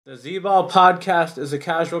The Z-Ball podcast is a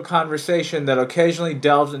casual conversation that occasionally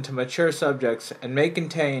delves into mature subjects and may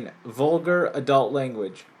contain vulgar adult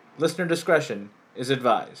language. Listener discretion is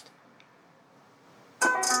advised.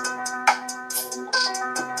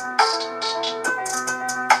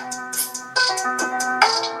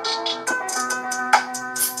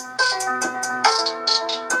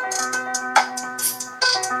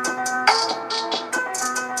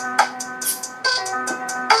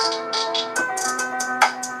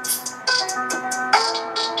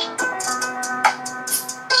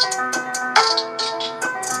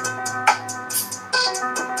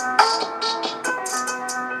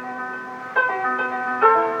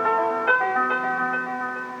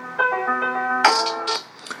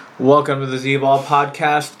 Welcome to the Z-Ball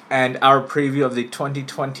podcast and our preview of the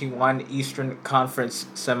 2021 Eastern Conference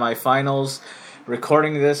Semifinals.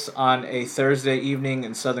 Recording this on a Thursday evening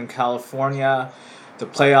in Southern California. The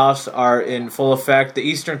playoffs are in full effect. The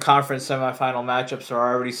Eastern Conference Semifinal Matchups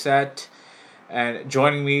are already set. And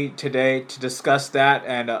joining me today to discuss that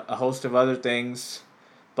and a host of other things,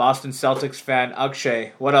 Boston Celtics fan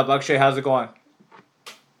Akshay. What up, Akshay? How's it going?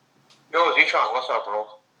 Yo, Zishan, what's up, bro?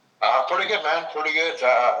 Pretty good, man. Pretty good.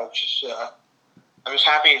 I'm just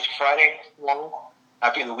happy it's Friday long.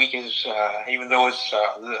 Happy the week is, even though it's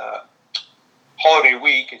holiday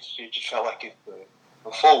week, it just felt like it's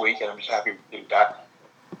a full week, and I'm just happy to be back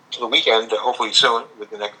to the weekend, hopefully soon,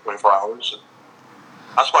 within the next 24 hours. And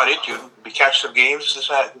that's about it, dude. We catch some games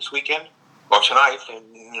this weekend, or tonight, and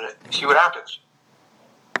see what happens.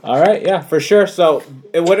 All right, yeah, for sure. So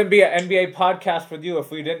it wouldn't be an NBA podcast with you if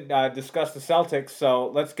we didn't discuss the Celtics. So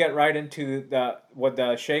let's get right into the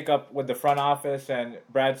shakeup with the front office and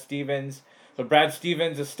Brad Stevens. So Brad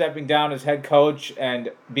Stevens is stepping down as head coach and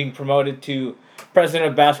being promoted to president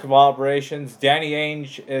of basketball operations. Danny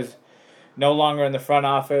Ainge is no longer in the front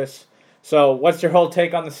office. So what's your whole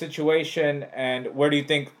take on the situation, and where do you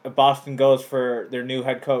think Boston goes for their new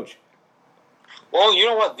head coach? Well, you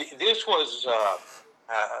know what? This was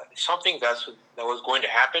something that was going to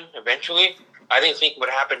happen eventually. I didn't think it would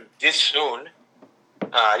happen this soon.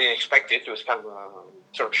 I didn't expect it. It was kind of a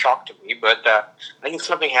sort of shock to me, but I think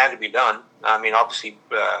something had to be done. I mean, obviously,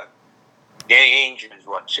 Danny Ainge is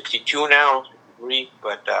 62 now, 63,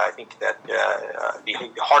 but I think that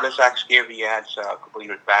the heart attack scare he had a couple of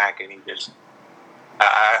years back, and he just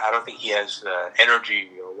I don't think he has energy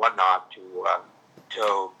or whatnot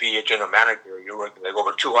to be a general manager. You're working like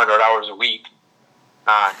over 200 hours a week.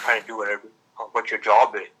 Trying to do what your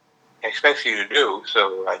job expects you to do.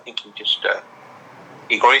 So I think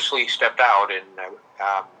he gracefully stepped out, and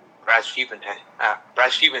Brad Stevens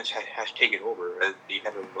has taken over as the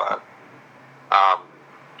head of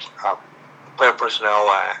player personnel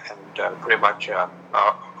and pretty much for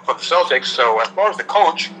the Celtics. So as far as the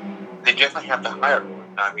coach, they definitely have to hire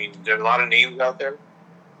one. I mean, there are a lot of names out there.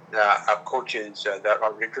 Of coaches that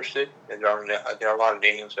are interested, and there are a lot of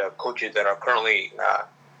names of coaches that are currently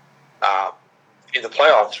in the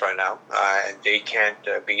playoffs right now, and they can't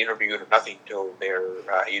be interviewed or nothing until they're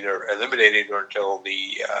either eliminated or until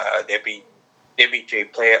the NBA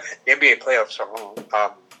playoffs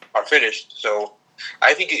are finished. So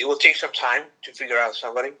I think it will take some time to figure out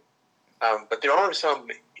somebody, but there are some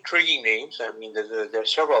intriguing names. I mean,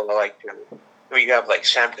 there's several I like to. You have like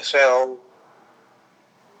Sam Cassell.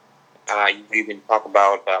 You can even talk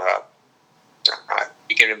about,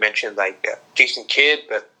 you can mention like Jason Kidd,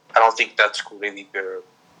 but I don't think that's really going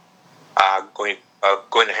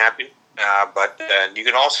to happen. But you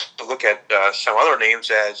can also look at some other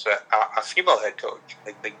names as a female head coach,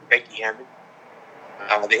 like Becky Hammond.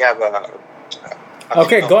 They have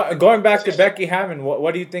going back to Becky Hammond,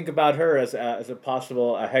 what do you think about her as a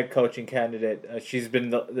possible head coaching candidate? She's been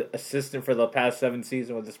the assistant for the past 7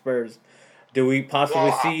 seasons with the Spurs. Do we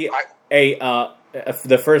possibly see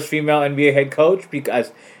the first female NBA head coach?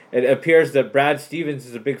 Because it appears that Brad Stevens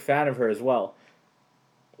is a big fan of her as well.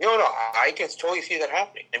 No, I can totally see that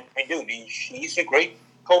happening. I do. She's a great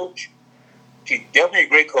coach. She's definitely a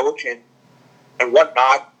great coach, and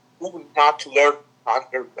whatnot. Who not to learn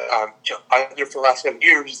under for the last 7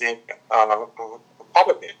 years than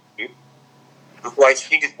Popovich, who I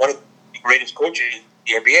think is one of the greatest coaches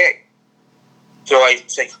in the NBA. So I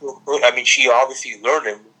think, she obviously learned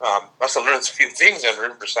him. Must have learned a few things under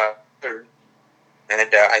him for some, and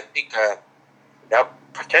I think that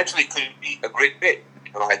potentially could be a great fit.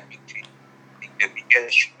 I think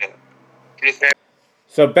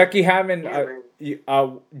So Becky Hammond, do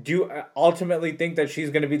you ultimately think that she's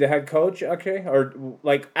going to be the head coach? Okay, or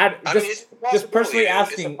like just personally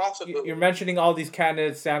asking, you're mentioning all these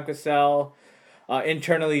candidates: Sam Cassell,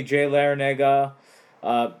 internally Jay Larranaga.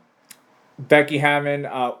 Becky Hammon.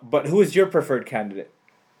 But who is your preferred candidate?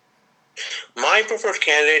 My preferred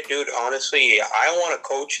candidate, dude, honestly, I want a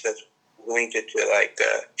coach that's willing to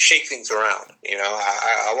shake things around.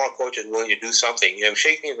 I want a coach that's willing to do something.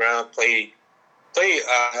 Shake things around, play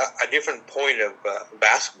a different point of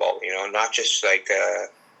basketball. Not just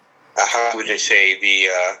how would I say the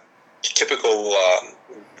typical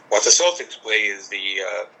what the Celtics play is the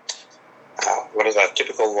what is that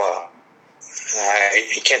typical?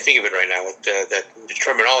 I can't think of it right now. With the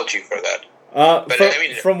terminology for that.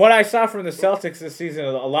 From what I saw from the Celtics this season,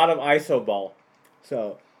 a lot of ISO ball.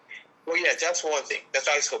 So. Well, yeah, that's one thing. That's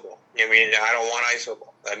ISO ball. I don't want ISO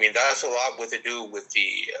ball. That's a lot to do with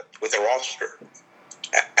the roster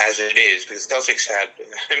as it is, because the Celtics had.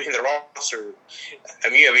 The roster.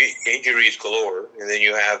 You have injuries galore, and then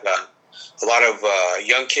you have a lot of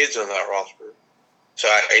young kids on that roster. So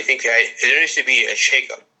I think there needs to be a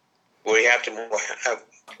shakeup where you have to have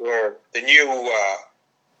where the new.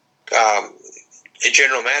 A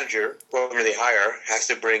general manager, whoever they hire, has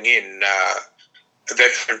to bring in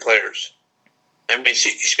veteran players.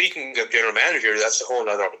 Speaking of general manager, that's a whole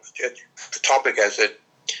other topic as it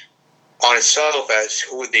on itself as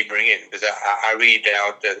who would they bring in? Because I read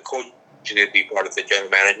out the coach is going to be part of the general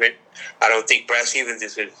management. I don't think Brad Stevens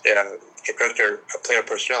is a director of player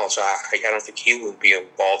personnel, so I don't think he would be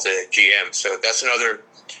involved as a GM. So that's another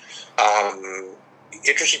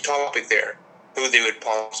interesting topic there. Who they would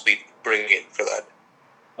possibly bring in for that.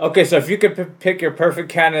 Okay, so if you could pick your perfect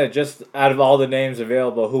candidate just out of all the names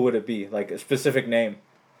available, who would it be? Like a specific name?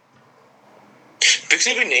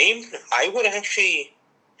 Specific name? I would actually,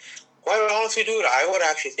 quite honestly, dude, I would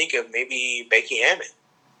actually think of maybe Becky Hammon.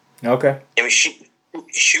 Okay.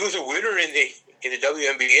 She was a winner in the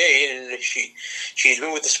WNBA, and she's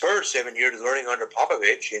been with the Spurs 7 years, learning under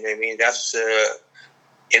Popovich, and that's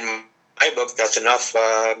in my book, that's enough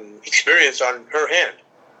experience on her hand.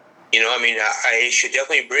 I should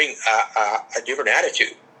definitely bring a different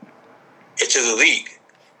attitude into the league.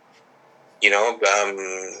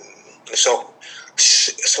 So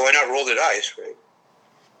why not roll the dice, right?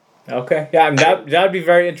 Okay, yeah, that'd be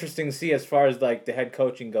very interesting to see as far as like the head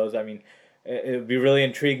coaching goes. It would be really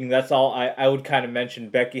intriguing. That's all I would kind of mention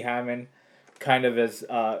Becky Hammon, kind of as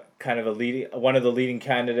one of the leading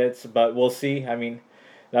candidates, but we'll see.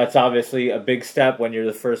 That's obviously a big step when you're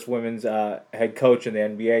the first women's head coach in the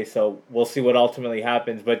NBA, so we'll see what ultimately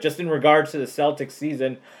happens. But just in regards to the Celtics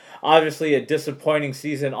season, obviously a disappointing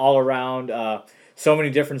season all around. So many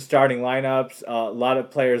different starting lineups. A lot of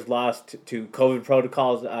players lost to COVID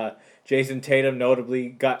protocols. Jason Tatum notably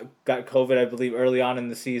got COVID, I believe, early on in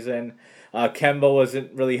the season. Kemba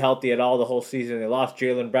wasn't really healthy at all the whole season. They lost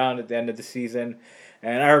Jaylen Brown at the end of the season.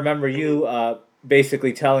 And I remember you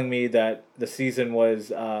basically telling me that the season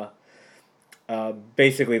was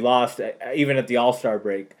basically lost even at the All-Star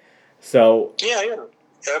break. So yeah,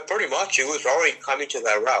 pretty much. It was already coming to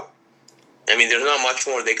that route. There's not much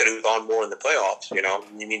more they could have gone more in the playoffs.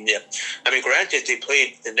 Granted, they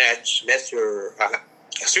played the Nets. Nets are a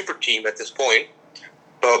super team at this point,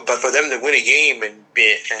 but for them to win a game and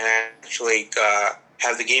actually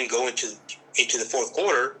have the game go into the fourth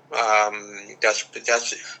quarter, that's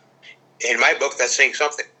in my book, that's saying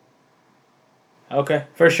something. Okay,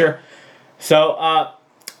 for sure. So,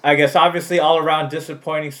 I guess obviously all around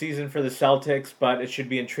disappointing season for the Celtics, but it should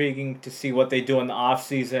be intriguing to see what they do in the off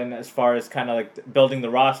season as far as kind of like building the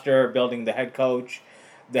roster, building the head coach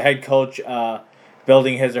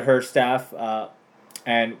building his or her staff,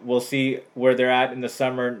 and we'll see where they're at in the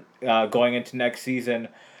summer going into next season.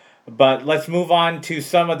 But let's move on to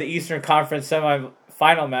some of the Eastern Conference Semifinal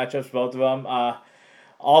matchups, both of them.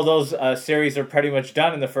 All those series are pretty much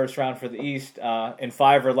done in the first round for the East in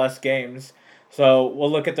 5 or less games. So we'll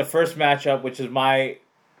look at the first matchup, which is my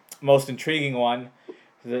most intriguing one.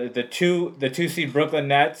 The two seed Brooklyn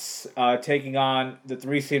Nets taking on the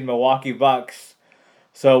 3 seed Milwaukee Bucks.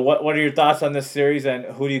 So what are your thoughts on this series, and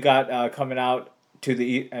who do you got coming out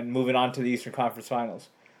and moving on to the Eastern Conference Finals?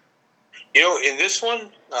 In this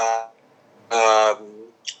one, I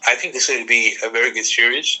think this is going to be a very good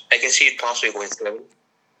series. I can see it possibly going 7.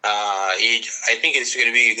 I think it's going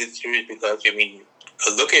to be a good series because,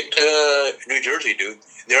 look at New Jersey, dude.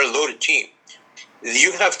 They're a loaded team.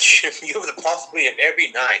 You have the possibility of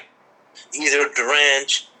every night, either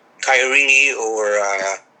Durant, Kyrie, or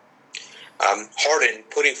Harden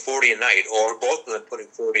putting 40 a night, or both of them putting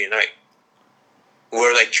 40 a night,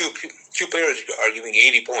 where like two players are giving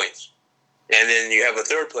 80 points, and then you have a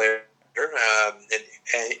third player,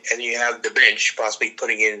 and you have the bench possibly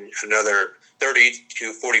putting in another 30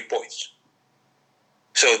 to 40 points.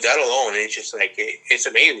 So that alone is just like, it's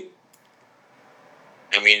amazing.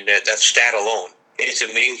 I mean, that stat alone, it's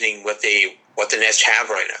amazing what the Nets have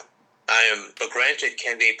right now. But granted,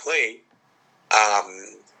 can they play?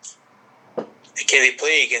 Can they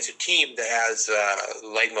play against a team that has,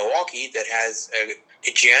 like Milwaukee, that has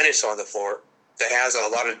a Giannis on the floor, that has a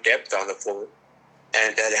lot of depth on the floor,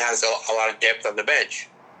 and that has a lot of depth on the bench?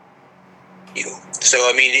 So,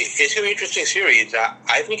 I mean, it's going to be an interesting series.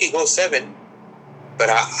 I think it goes 7, but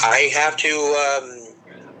I have to.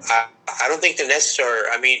 I don't think the Nets are.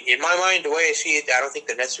 I mean, in my mind, the way I see it, I don't think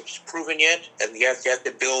the Nets are proven yet, and you have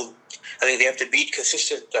to build. I think they have to beat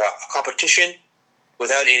consistent competition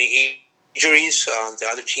without any injuries on the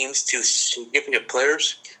other teams to significant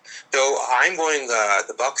players. So I'm going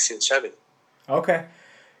the Bucks in 7. Okay.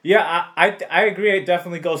 Yeah, I agree. It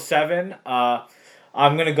definitely goes 7.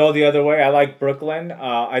 I'm going to go the other way. I like Brooklyn.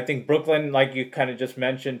 I think Brooklyn, like you kind of just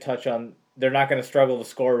mentioned, they're not going to struggle to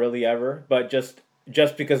score really ever, but just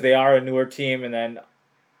because they are a newer team and then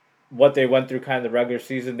what they went through kind of the regular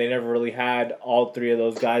season, they never really had all three of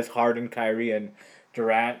those guys, Harden, Kyrie, and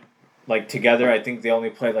Durant, like together. I think they only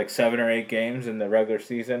played like 7 or 8 games in the regular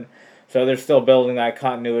season. So they're still building that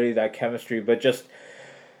continuity, that chemistry. But just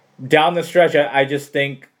down the stretch, I just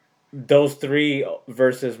think those 3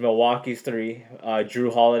 versus Milwaukee's 3, Drew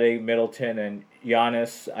Holiday, Middleton, and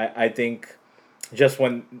Giannis, I think just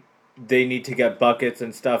when they need to get buckets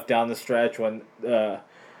and stuff down the stretch, when the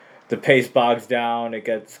pace bogs down, it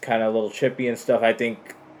gets kind of a little chippy and stuff, I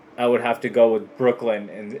think I would have to go with Brooklyn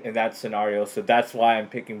in that scenario. So that's why I'm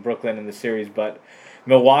picking Brooklyn in the series. But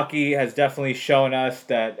Milwaukee has definitely shown us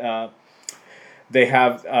that they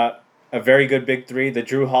have a very good big 3. The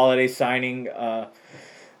Drew Holiday signing,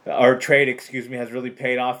 or trade, has really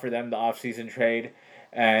paid off for them, the offseason trade.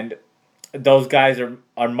 And those guys are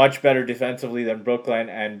much better defensively than Brooklyn,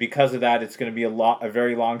 and because of that, it's going to be a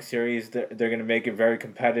very long series. They're going to make it very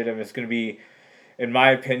competitive. It's going to be, in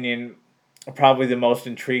my opinion, probably the most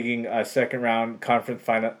intriguing second round conference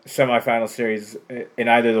semifinal series in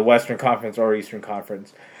either the Western Conference or Eastern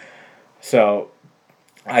Conference. So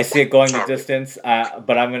I see it going the distance,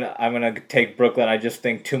 but I'm gonna take Brooklyn. I just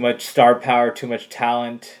think too much star power, too much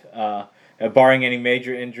talent. Barring any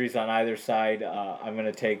major injuries on either side, I'm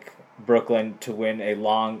gonna take Brooklyn to win a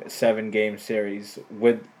long 7-game series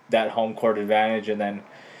with that home court advantage, and then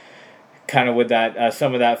kind of with that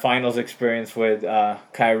some of that finals experience with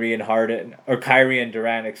Kyrie and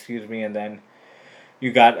Durant, and then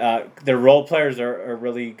you got their role players are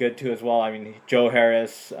really good too as well. I mean, Joe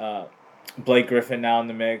Harris, Blake Griffin now in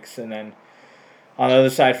the mix, and then on the other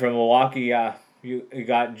side from Milwaukee, you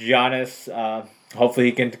got Giannis. Hopefully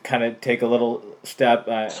he can kind of take a little step.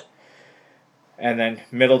 And then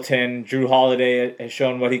Middleton, Drew Holiday has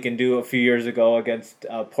shown what he can do a few years ago against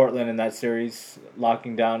Portland in that series,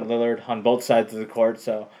 locking down Lillard on both sides of the court.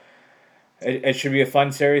 So it should be a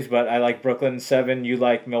fun series, but I like Brooklyn in 7. You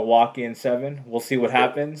like Milwaukee in 7. We'll see what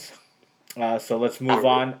happens. So let's move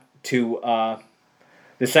on to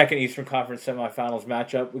the second Eastern Conference Semifinals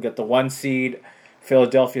matchup. We got the 1 seed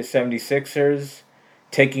Philadelphia 76ers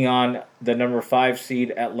taking on the number 5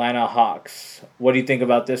 seed Atlanta Hawks. What do you think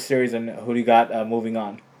about this series, and who do you got moving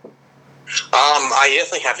on? I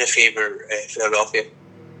definitely have to favor Philadelphia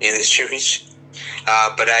in this series,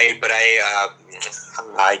 but I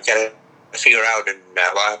gotta figure out, and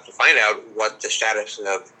I'll have to find out what the status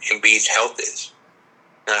of Embiid's health is.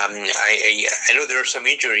 I know there was some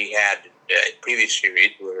injury he had in previous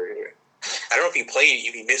series where I don't know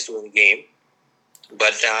if he missed one game,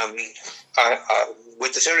 but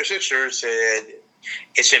with the 76ers,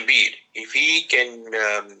 it's Embiid. If he can,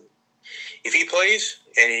 if he plays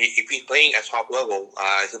and if he's playing at top level,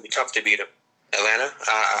 it'll be tough to beat him. Atlanta,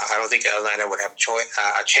 I don't think Atlanta would have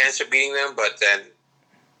a chance of beating them. But then,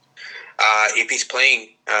 if he's playing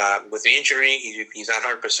with the injury, if he's not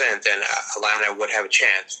 100%, then Atlanta would have a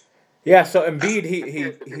chance. Yeah, so Embiid,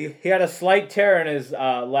 he had a slight tear in his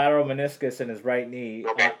lateral meniscus in his right knee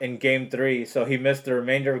in Game 3, so he missed the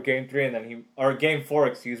remainder of Game 3, Game 4,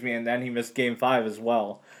 and then he missed Game 5 as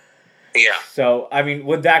well. Yeah. So, I mean,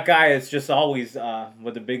 with that guy, it's just always,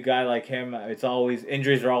 with a big guy like him,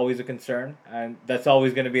 injuries are always a concern, and that's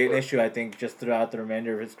always going to be an issue, I think, just throughout the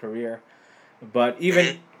remainder of his career. But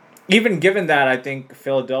even given that, I think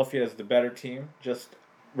Philadelphia is the better team, just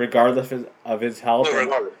regardless of his health.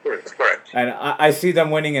 Correct. And I see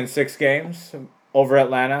them winning in 6 games over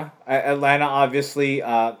Atlanta. Atlanta, obviously,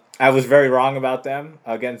 I was very wrong about them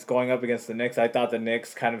going up against the Knicks. I thought the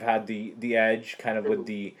Knicks kind of had the edge, kind of with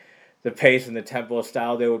the pace and the tempo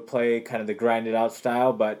style they would play, kind of the grinded out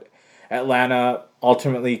style. But Atlanta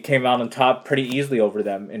ultimately came out on top pretty easily over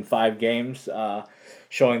them in 5 games.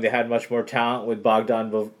 showing they had much more talent with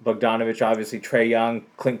Bogdanovich, obviously Trae Young,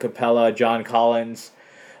 Clint Capella, John Collins,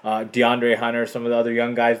 DeAndre Hunter, some of the other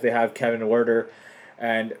young guys they have, Kevin Werder,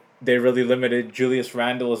 and they really limited Julius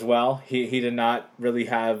Randle as well. He did not really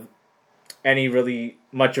have any really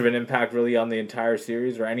much of an impact really on the entire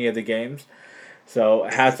series or any of the games. So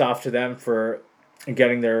hats off to them for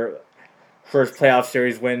getting their first playoff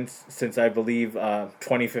series win since I believe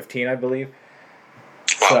 2015, I believe.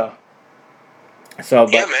 Wow.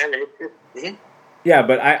 But, yeah, man. Mm-hmm. Yeah,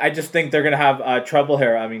 but I just think they're gonna have trouble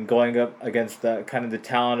here. I mean, going up against the kind of the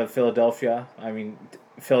talent of Philadelphia. I mean,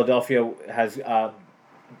 Philadelphia has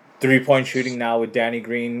 3-point shooting now with Danny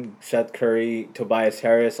Green, Seth Curry, Tobias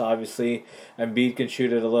Harris, obviously. Embiid can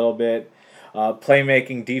shoot it a little bit.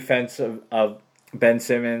 Playmaking defense of Ben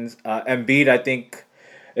Simmons. Embiid, I think,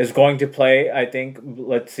 is going to play. I think,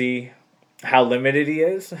 let's see how limited he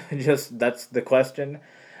is. Just that's the question.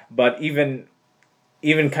 But even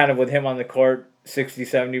kind of with him on the court,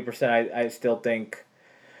 60-70%, I still think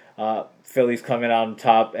Philly's coming out on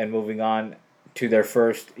top and moving on to their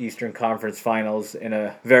first Eastern Conference Finals in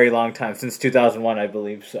a very long time, since 2001, I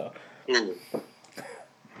believe. So, any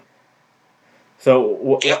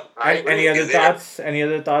other thoughts? Any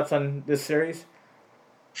other thoughts on this series?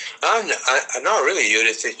 Not really, dude.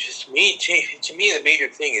 It's just me. To me, the major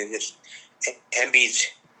thing is just Embiid's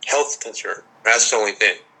health concern. That's the only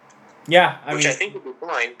thing. Yeah, I think will be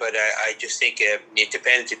fine, but I just think it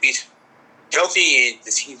depends. If he's healthy,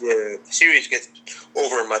 the series gets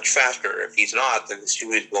over much faster. If he's not, then the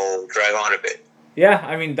series will drag on a bit. Yeah,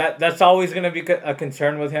 I mean that's always going to be a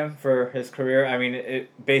concern with him for his career. I mean, it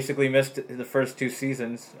basically missed the first 2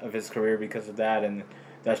 seasons of his career because of that, and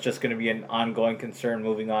that's just going to be an ongoing concern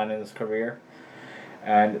moving on in his career.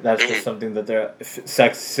 And that's just something that the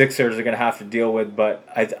Sixers are going to have to deal with. But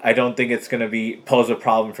I don't think it's going to pose a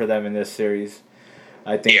problem for them in this series.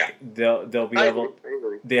 I think they'll be able.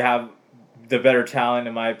 They have the better talent,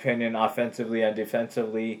 in my opinion, offensively and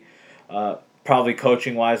defensively. Probably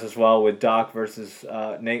coaching wise as well, with Doc versus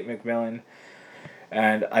Nate McMillan,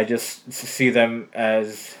 and I just see them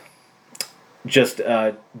as just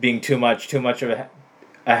being too much of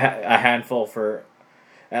a handful for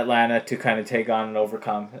Atlanta to kind of take on and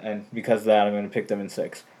overcome, and because of that, I'm going to pick them in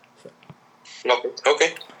 6. So.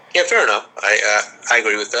 Okay. Yeah, fair enough. I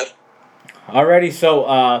agree with that. Alrighty,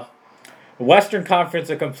 so Western Conference,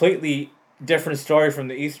 a completely different story from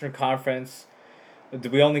the Eastern Conference.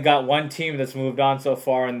 We only got one team that's moved on so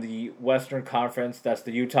far in the Western Conference. That's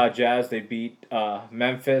the Utah Jazz. They beat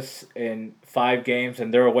Memphis in 5 games,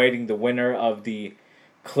 and they're awaiting the winner of the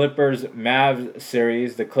Clippers-Mavs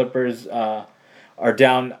series. The Clippers are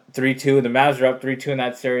down 3-2. The Mavs are up 3-2 in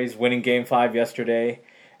that series, winning Game 5 yesterday.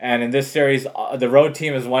 And in this series, the road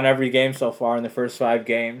team has won every game so far in the first 5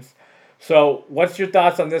 games. So what's your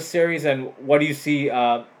thoughts on this series, and what do you see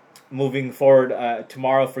moving forward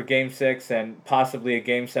tomorrow for Game 6 and possibly a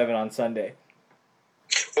Game 7 on Sunday?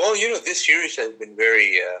 Well, this series has been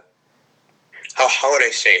very, how would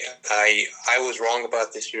I say it? I was wrong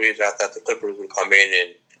about this series. I thought the Clippers would come in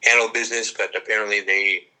and handle business, but apparently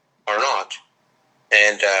they are not.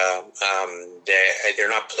 And they're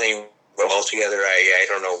not playing well together. I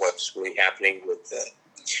don't know what's really happening with...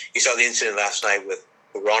 you saw the incident last night with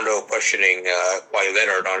Rondo questioning Kawhi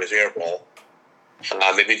Leonard on his air ball.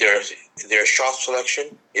 Maybe their shot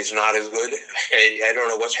selection is not as good. I don't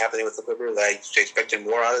know what's happening with the Clippers. I expected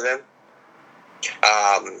more out of them.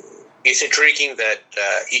 It's intriguing that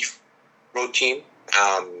each road team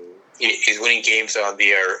is winning games on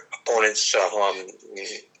their opponent's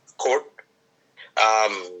court.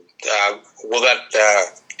 Will that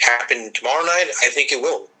happen tomorrow night? I think it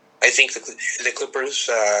will. I think the Clippers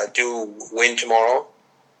do win tomorrow.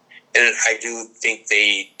 And I do think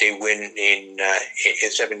they win in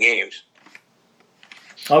 7 games.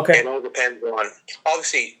 Okay. It all depends on,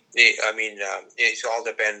 obviously, it's all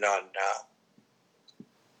depend on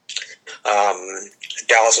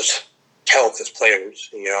Dallas's health as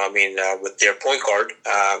players. With their point guard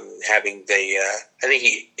having I think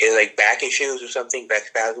he had back issues or something, back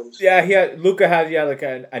spasms. Yeah, Luka had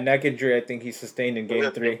a neck injury. I think he sustained in Game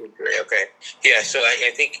 3. Okay, yeah. So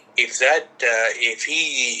I think if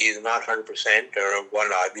he is not 100% or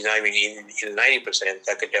whatnot, he's not even in 90%,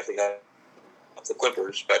 that could definitely help the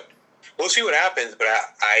Clippers. But we'll see what happens. But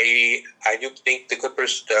I do think the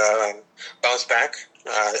Clippers bounce back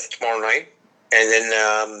tomorrow night, and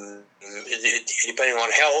then. Depending on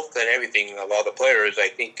health and everything of all the players, I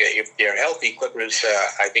think if they're healthy, Clippers,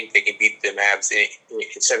 I think they can beat the Mavs in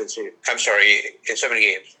 7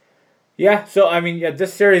 games. Yeah, so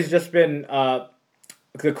this series just been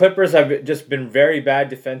the Clippers have just been very bad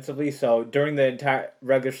defensively. So during the entire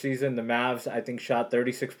regular season, the Mavs I think shot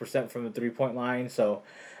 36% from the 3-point line. So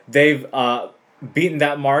they've beaten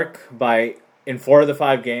that mark by in 4 of the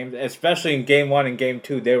 5 games, especially in Game 1 and Game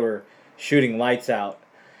 2. They were shooting lights out,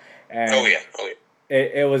 and Oh yeah.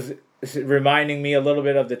 it was reminding me a little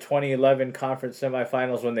bit of the 2011 conference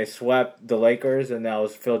semifinals when they swept the Lakers, and that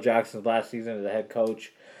was Phil Jackson's last season as a head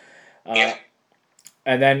coach. Yeah.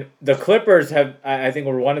 And then the Clippers have, I think,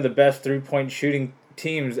 were one of the best 3-point shooting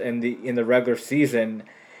teams in the regular season,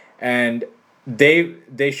 and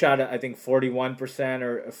they shot I think 41%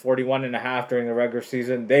 or 41.5% during the regular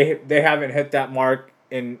season. They haven't hit that mark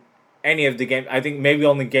in any of the games. I think maybe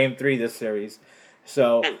only Game 3 this series.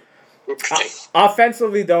 So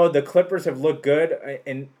offensively, though, the Clippers have looked good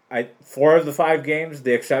in 4 of the 5 games.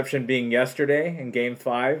 The exception being yesterday in Game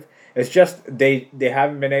 5. It's just they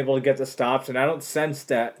haven't been able to get the stops, and I don't sense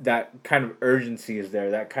that kind of urgency is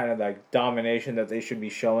there, that kind of like domination that they should be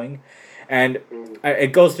showing. And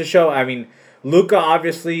it goes to show, I mean, Luka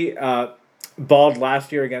obviously balled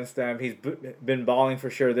last year against them. He's been balling for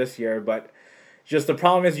sure this year, but just the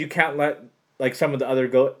problem is you can't let like some of the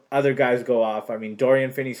other guys go off. I mean,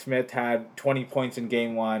 Dorian Finney-Smith had 20 points in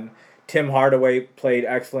Game 1. Tim Hardaway played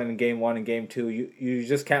excellent in Game 1 and Game 2. You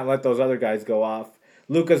just can't let those other guys go off.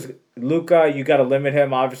 Luka, you got to limit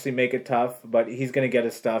him. Obviously, make it tough, but he's gonna get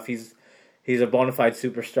his stuff. He's a bona fide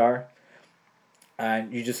superstar,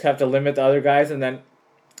 and you just have to limit the other guys. And then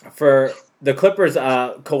for the Clippers,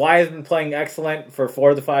 Kawhi has been playing excellent for 4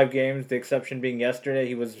 of the 5 games. The exception being yesterday,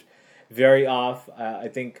 he was very off. I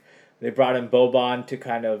think they brought in Boban to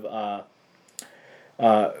kind of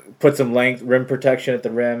put some length, rim protection at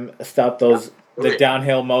the rim, stop the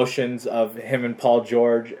downhill motions of him and Paul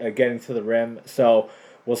George getting to the rim. So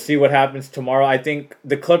we'll see what happens tomorrow. I think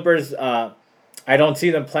the Clippers, I don't see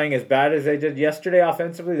them playing as bad as they did yesterday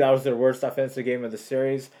offensively. That was their worst offensive game of the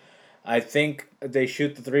series. I think they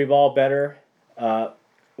shoot the 3 ball better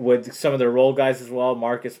with some of their role guys as well.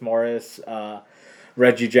 Marcus Morris,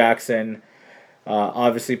 Reggie Jackson,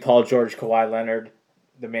 obviously Paul George, Kawhi Leonard,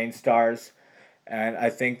 the main stars. And I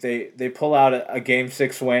think they pull out a Game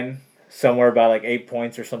 6 win somewhere by like 8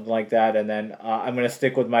 points or something like that. And then I'm going to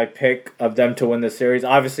stick with my pick of them to win the series.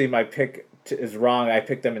 Obviously, my pick is wrong. I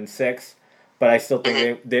picked them in 6. But I still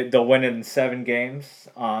think they'll win it in 7 games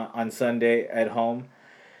on Sunday at home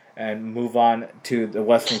and move on to the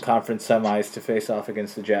Western Conference semis to face off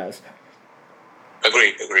against the Jazz.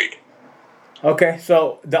 Agreed. Okay,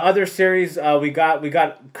 so the other series we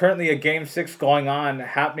got currently a Game 6 going on,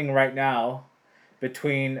 happening right now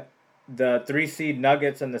between the 3-seed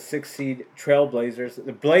Nuggets and the 6-seed Trailblazers.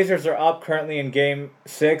 The Blazers are up currently in Game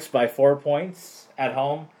 6 by 4 points at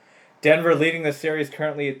home. Denver leading the series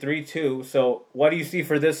currently at 3-2. So what do you see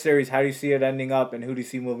for this series? How do you see it ending up, and who do you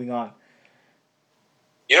see moving on?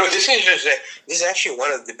 You know, this is actually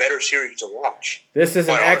one of the better series to watch. This is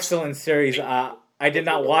an excellent series. I did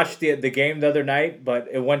not watch the game the other night, but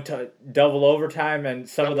it went to double overtime, and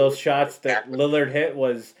some of those shots that Lillard hit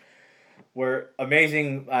were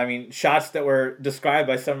amazing. I mean, shots that were described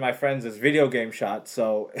by some of my friends as video game shots.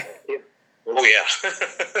 So, oh yeah,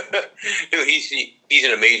 dude, he's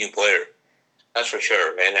an amazing player. That's for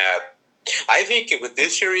sure. And I think with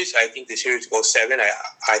this series, I think the series goes 7.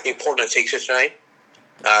 I think Portland takes it tonight.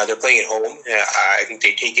 They're playing at home. I think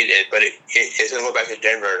they take it, but it's going to go back to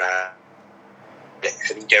Denver. And I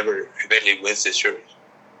think Denver eventually wins this series.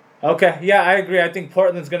 Okay, yeah, I agree. I think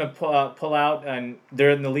Portland's going to pull out, and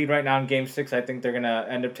they're in the lead right now in Game 6. I think they're going to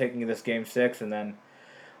end up taking this Game 6, and then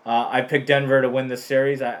I picked Denver to win this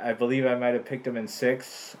series. I believe I might have picked them in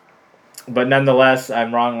 6, but nonetheless,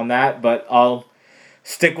 I'm wrong on that, but I'll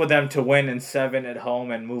stick with them to win in 7 at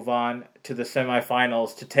home and move on to the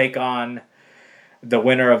semifinals to take on the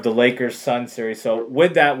winner of the Lakers-Suns series. So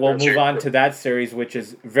with that, we'll move on to that series, which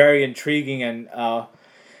is very intriguing, and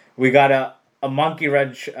we got a monkey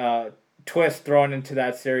wrench twist thrown into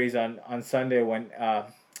that series on Sunday when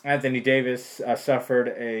Anthony Davis suffered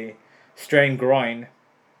a strained groin,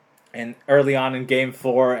 and early on in Game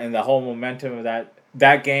 4, and the whole momentum of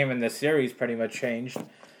that game and the series pretty much changed.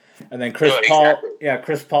 And then Chris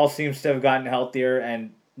Paul seems to have gotten healthier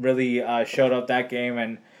and really showed up that game,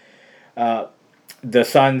 and the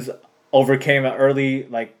Suns overcame an early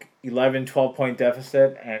 11, 12-point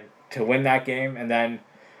deficit and to win that game, and then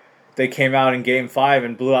they came out in Game 5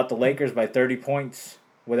 and blew out the Lakers by 30 points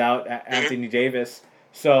without Anthony Davis.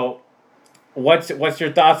 So what's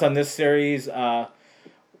your thoughts on this series?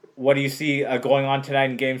 What do you see going on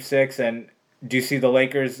tonight in Game 6, and do you see the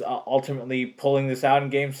Lakers ultimately pulling this out in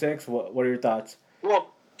Game 6? What are your thoughts?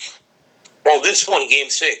 Well, Well, this one, Game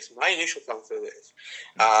 6, my initial thought is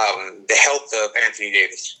the health of Anthony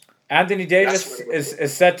Davis. Anthony Davis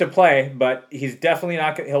is set to play, but he's definitely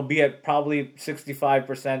not going to. He'll be at probably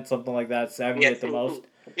 65%, something like that, 70 at the most.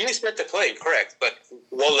 He's set to play, correct, but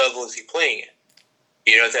what level is he playing at?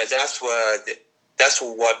 That's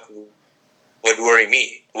what would worry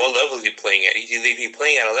me. What level is he playing at? Is he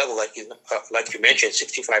playing at a level like you mentioned,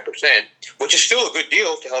 65%, which is still a good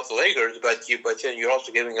deal to help the Lakers, but then you're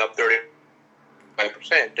also giving up 35%,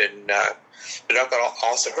 and they're not going to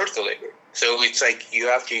also hurt the Lakers. So it's like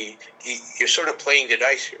you're sort of playing the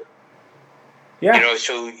dice here. Yeah,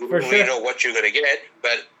 so you don't really know what you're going to get.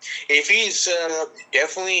 But if he's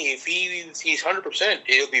if he's 100%,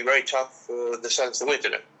 it'll be very tough for the Suns to win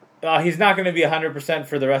tonight. He's not going to be 100%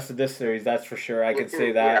 for the rest of this series. That's for sure. I can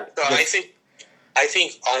say that. Yeah. So I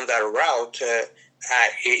think on that route,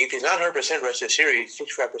 if he's not 100% rest of the series,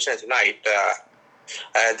 65% tonight,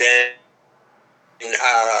 then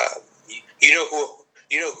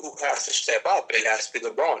who has to step up? It has to be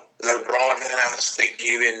LeBron. LeBron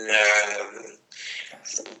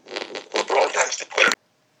has to put him.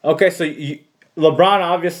 Okay, so LeBron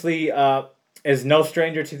obviously is no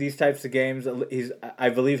stranger to these types of games. I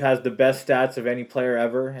believe, has the best stats of any player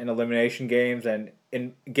ever in elimination games and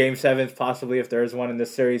in Game 7, possibly if there is one in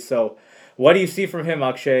this series. So what do you see from him,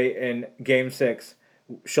 Akshay, in Game 6,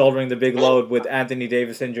 shouldering the big load with Anthony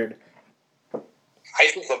Davis injured? I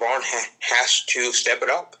think LeBron has to step it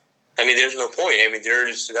up. I mean, there's no point. I mean,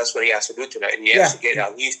 that's what he has to do tonight. He has to get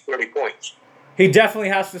at least 30 points. He definitely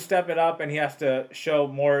has to step it up, and he has to show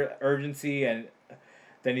more urgency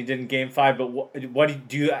than he did in Game 5. But what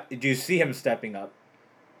do you see him stepping up?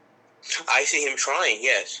 I see him trying.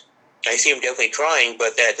 Yes, I see him definitely trying.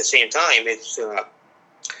 But at the same time, it's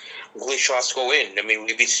will his shots go in? I mean,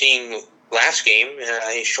 we've been seeing last game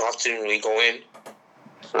his shots didn't really go in.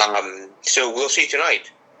 So we'll see tonight.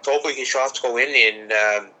 Hopefully his shots go in, and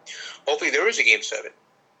hopefully there is a Game 7.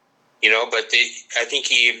 But I think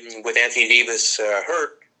with Anthony Davis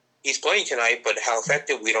hurt, he's playing tonight, but how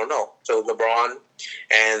effective, we don't know. So LeBron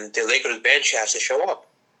and the Lakers bench has to show up.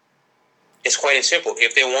 It's quite as simple.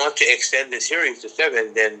 If they want to extend the series to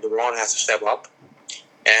 7, then LeBron has to step up.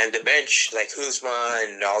 And the bench, like Kuzma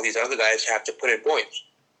and all these other guys, have to put in points.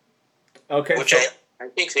 Okay. Which I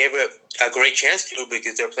think they have a great chance to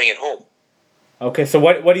because they're playing at home. Okay, so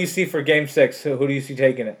what do you see for Game 6? Who do you see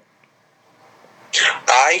taking it?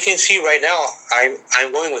 I can see right now.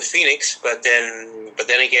 I'm going with Phoenix, but then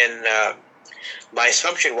again, my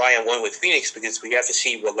assumption why I'm going with Phoenix because we have to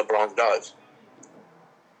see what LeBron does.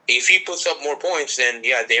 If he puts up more points, then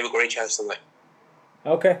yeah, they have a great chance to win.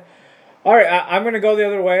 Okay. All right, I'm going to go the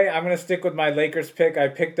other way. I'm going to stick with my Lakers pick. I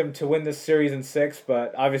picked them to win this series in 6,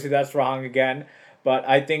 but obviously that's wrong again. But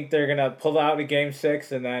I think they're going to pull out a Game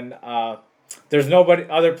 6, and then there's nobody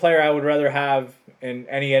other player I would rather have in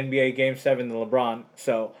any NBA Game 7 than LeBron.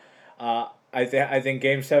 So I think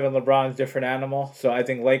Game 7 LeBron's a different animal. So I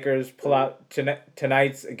think Lakers pull out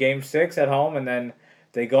tonight's Game 6 at home, and then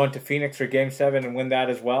they go into Phoenix for Game 7 and win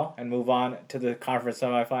that as well and move on to the conference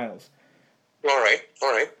semifinals. All right.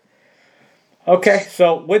 Okay,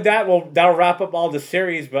 so with that, that'll wrap up all the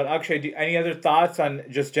series. But Akshay, any other thoughts on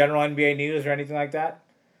just general NBA news or anything like that?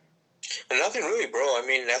 Nothing really, bro. I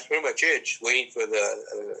mean, that's pretty much it. Just waiting for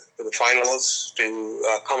the finals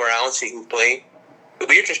to come around, see who's playing. It'll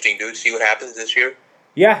be interesting, dude. See what happens this year.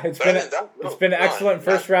 Yeah, it's been an excellent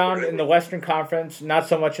first round in the Western Conference. Not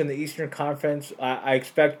so much in the Eastern Conference. I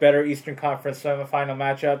expect better Eastern Conference semifinal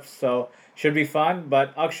matchups, so should be fun.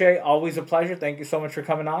 But Akshay, always a pleasure. Thank you so much for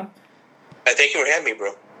coming on. Thank you for having me,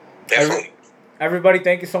 bro. Definitely. Everybody,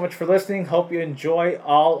 thank you so much for listening. Hope you enjoy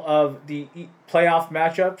all of the playoff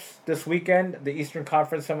matchups this weekend, the Eastern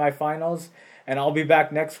Conference semifinals. And I'll be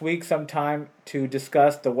back next week sometime to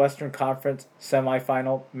discuss the Western Conference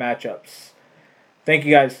semifinal matchups. Thank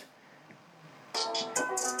you, guys.